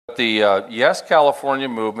The Yes California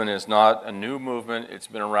movement is not a new movement. It's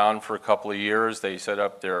been around for a couple of years. They set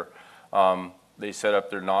up their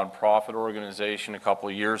nonprofit organization a couple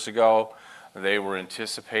of years ago. They were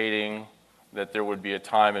anticipating that there would be a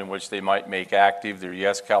time in which they might make active their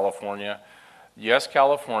Yes California. Yes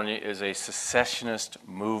California is a secessionist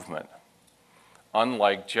movement,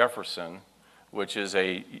 unlike Jefferson, which is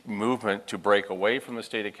a movement to break away from the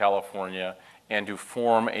state of California and to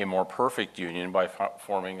form a more perfect union by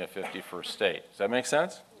forming a 51st state. Does that make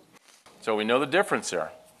sense? So we know the difference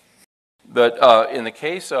there. But in the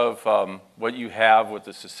case of what you have with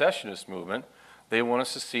the secessionist movement, they want to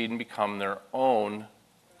secede and become their own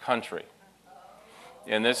country.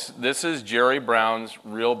 And this is Jerry Brown's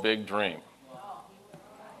real big dream.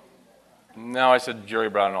 Now I said Jerry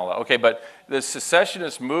Brown and all that. Okay, but the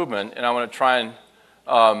secessionist movement, and I want to try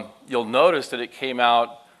and, you'll notice that it came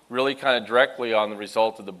out really kind of directly on the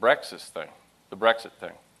result of the Brexit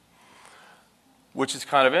thing, which is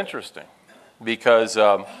kind of interesting because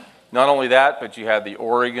not only that, but you have the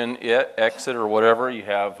Oregon exit or whatever, you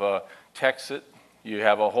have Texas, you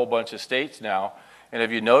have a whole bunch of states now, and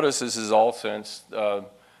if you notice, this is all since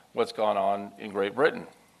what's gone on in Great Britain.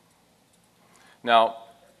 Now,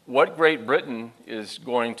 what Great Britain is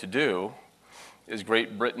going to do is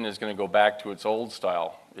Great Britain is going to go back to its old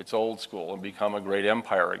style, its old school, and become a great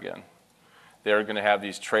empire again. They're going to have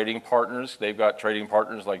these trading partners. They've got trading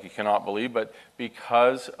partners like you cannot believe, but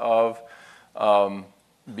because of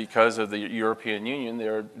the European Union,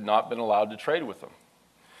 they're not been allowed to trade with them.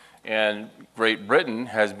 And Great Britain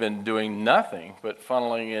has been doing nothing but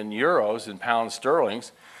funneling in euros and pound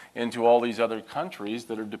sterlings into all these other countries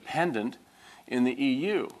that are dependent in the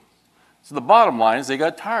EU. So the bottom line is they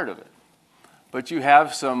got tired of it. But you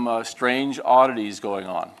have some strange oddities going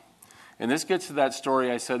on. And this gets to that story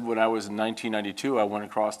I said when I was in 1992, I went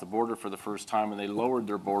across the border for the first time and they lowered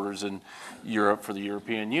their borders in Europe for the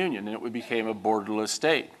European Union and it became a borderless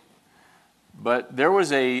state. But there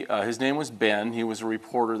was his name was Ben, he was a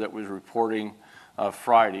reporter that was reporting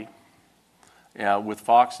Friday with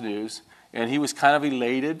Fox News, and he was kind of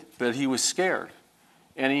elated, but he was scared.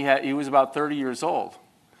 And he was about 30 years old.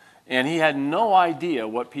 And he had no idea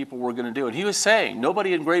what people were going to do. And he was saying,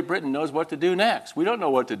 nobody in Great Britain knows what to do next. We don't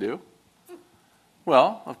know what to do.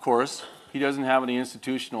 Well, of course, he doesn't have any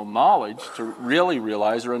institutional knowledge to really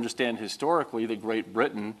realize or understand historically that Great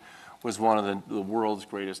Britain was one of the world's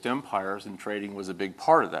greatest empires, and trading was a big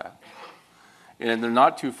part of that. And they're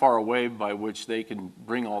not too far away by which they can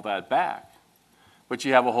bring all that back. But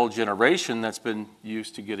you have a whole generation that's been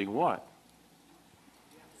used to getting what?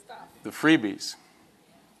 The freebies.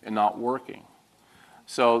 And not working.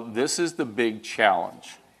 So this is the big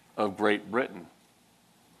challenge of Great Britain.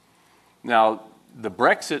 Now, the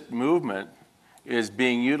Brexit movement is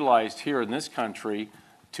being utilized here in this country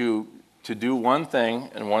to do one thing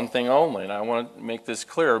and one thing only. And I want to make this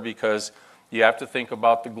clear because you have to think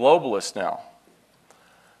about the globalists now.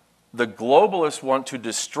 The globalists want to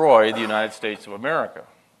destroy the United States of America.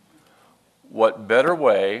 What better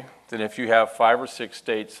way than if you have 5 or 6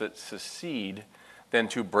 states that secede than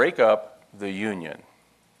to break up the Union?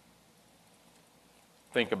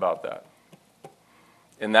 Think about that.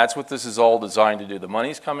 And that's what this is all designed to do. The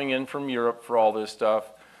money's coming in from Europe for all this stuff.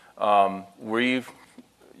 You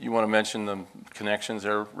want to mention the connections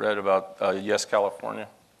there, Red, about Yes California?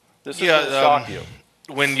 This is going to shock you.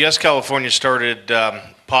 When Yes California started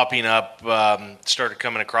popping up, started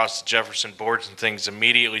coming across the Jefferson boards and things,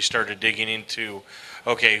 immediately started digging into,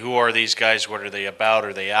 okay, who are these guys? What are they about?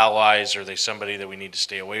 Are they allies? Are they somebody that we need to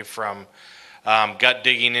stay away from? Got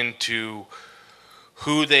digging into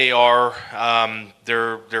who they are.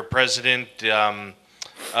 Their president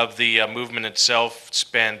of the movement itself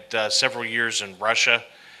spent several years in Russia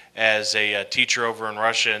as a teacher over in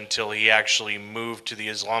Russia until he actually moved to the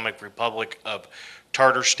Islamic Republic of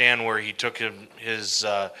Tatarstan, where he took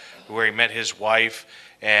where he met his wife,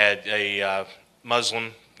 and a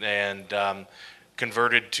Muslim, and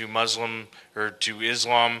converted to Muslim or to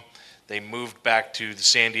Islam. They moved back to the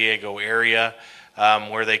San Diego area,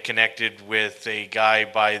 where they connected with a guy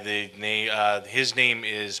by the name. His name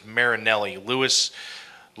is Marinelli,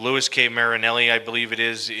 Louis K. Marinelli, I believe it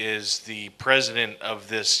is the president of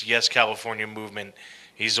this Yes California movement.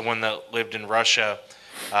 He's the one that lived in Russia,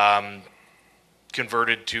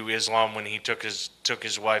 converted to Islam when he took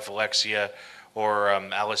his wife Alexia, or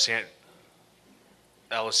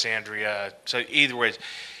Alessandria. So either way,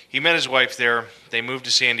 he met his wife there. They moved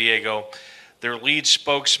to San Diego. Their lead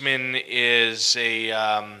spokesman is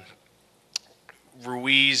a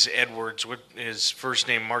Ruiz Edwards. What his first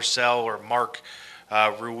name? Marcel or Mark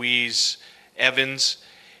Ruiz Evans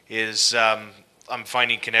is I'm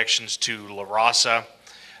finding connections to La Raza.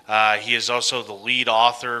 He is also the lead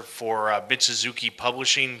author for Mitsuzuki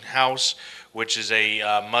Publishing House, which is a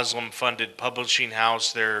Muslim-funded publishing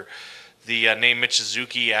house. The name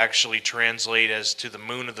Mitsuzuki actually translates as to the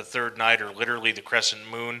moon of the third night, or literally the crescent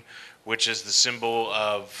moon, which is the symbol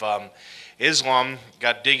of Islam.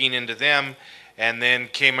 Got digging into them, and then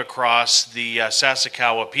came across the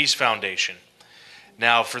Sasakawa Peace Foundation.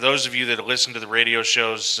 Now, for those of you that listen to the radio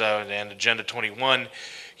shows and Agenda 21,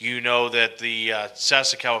 you know that the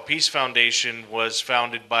Sasakawa Peace Foundation was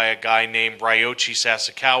founded by a guy named Ryoichi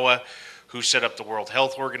Sasakawa, who set up the World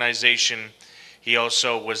Health Organization. He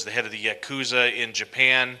also was the head of the Yakuza in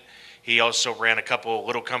Japan. He also ran a couple of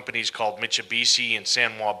little companies called Mitsubishi and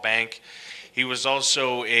Sanwa Bank. He was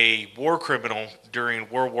also a war criminal during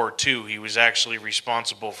World War II. He was actually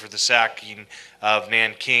responsible for the sacking of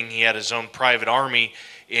Nanking. He had his own private army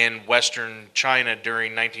in Western China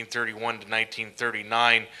during 1931 to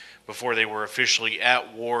 1939. Before they were officially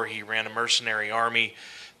at war, he ran a mercenary army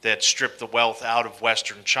that stripped the wealth out of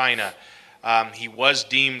Western China. He was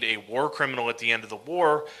deemed a war criminal at the end of the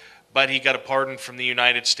war, but he got a pardon from the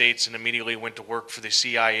United States and immediately went to work for the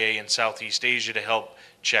CIA in Southeast Asia to help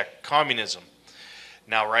check communism.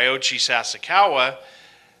 Now, Ryoichi Sasakawa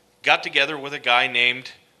got together with a guy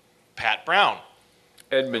named Pat Brown.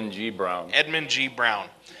 Edmund G. Brown. Edmund G. Brown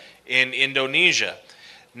in Indonesia.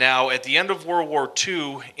 Now, at the end of World War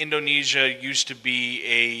II, Indonesia used to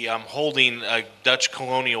be a Dutch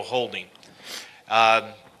colonial holding.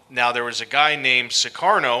 Now, there was a guy named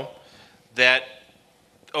Sukarno that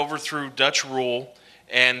overthrew Dutch rule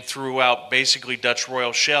and threw out basically Dutch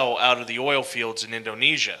royal shell out of the oil fields in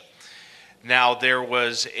Indonesia. Now, there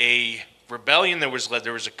was a rebellion that was led.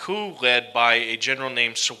 There was a coup led by a general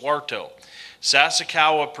named Suharto.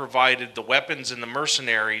 Sasakawa provided the weapons and the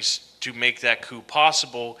mercenaries to make that coup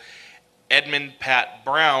possible. Edmund Pat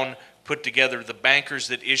Brown put together the bankers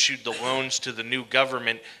that issued the loans to the new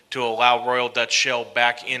government to allow Royal Dutch Shell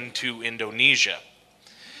back into Indonesia.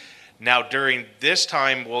 Now, during this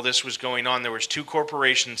time, while this was going on, there was two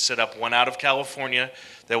corporations set up, one out of California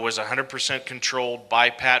that was 100% controlled by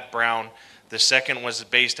Pat Brown. The second was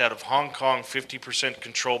based out of Hong Kong, 50%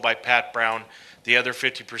 controlled by Pat Brown. The other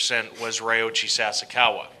 50% was Ryoichi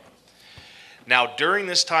Sasakawa. Now, during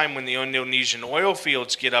this time when the Indonesian oil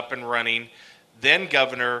fields get up and running, then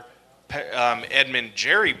Governor Edmund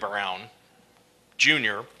Jerry Brown,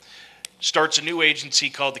 Jr., starts a new agency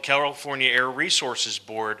called the California Air Resources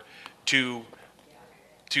Board to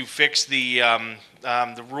fix the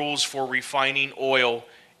rules for refining oil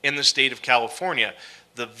in the state of California.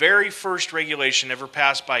 The very first regulation ever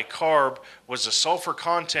passed by CARB was a sulfur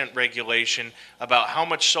content regulation about how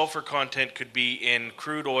much sulfur content could be in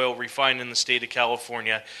crude oil refined in the state of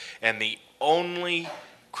California, and the only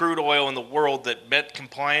crude oil in the world that met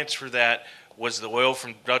compliance for that was the oil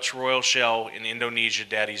from Dutch Royal Shell in Indonesia,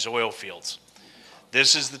 Daddy's oil fields.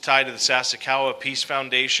 This is the tie to the Sasakawa Peace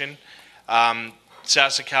Foundation.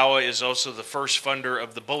 Sasakawa is also the first funder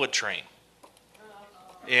of the bullet train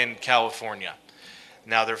in California.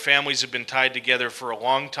 Now, their families have been tied together for a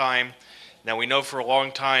long time. Now, we know for a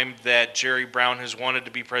long time that Jerry Brown has wanted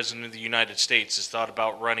to be president of the United States, has thought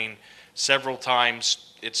about running several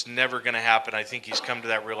times. It's never going to happen. I think he's come to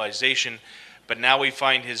that realization. But now we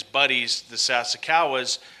find his buddies, the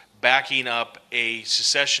Sasakawas, backing up a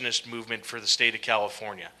secessionist movement for the state of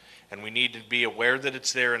California. And we need to be aware that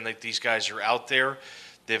it's there and that these guys are out there.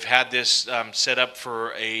 They've had this set up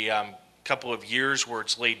for a couple of years where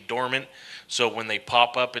it's laid dormant. So when they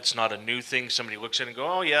pop up, it's not a new thing. Somebody looks at it and go,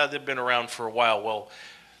 oh yeah, they've been around for a while. Well,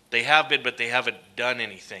 they have been, but they haven't done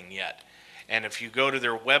anything yet. And if you go to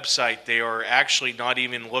their website, they are actually not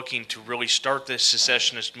even looking to really start this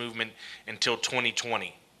secessionist movement until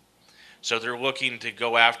 2020. So they're looking to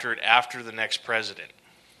go after it after the next president.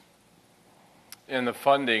 And the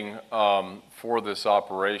funding for this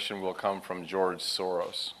operation will come from George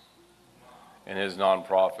Soros and his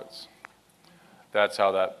nonprofits. That's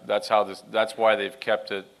why they've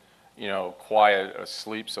kept it, quiet,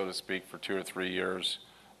 asleep, so to speak, for 2 or 3 years.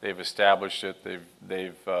 They've established it.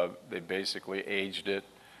 They've basically aged it,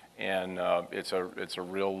 and it's a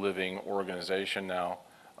real living organization now.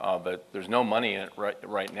 But there's no money in it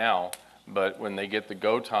right now. But when they get the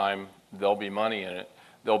go time, there'll be money in it.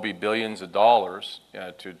 There'll be billions of dollars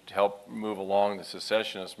to help move along the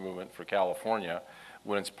secessionist movement for California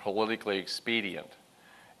when it's politically expedient.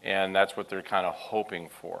 And that's what they're kind of hoping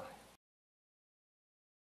for.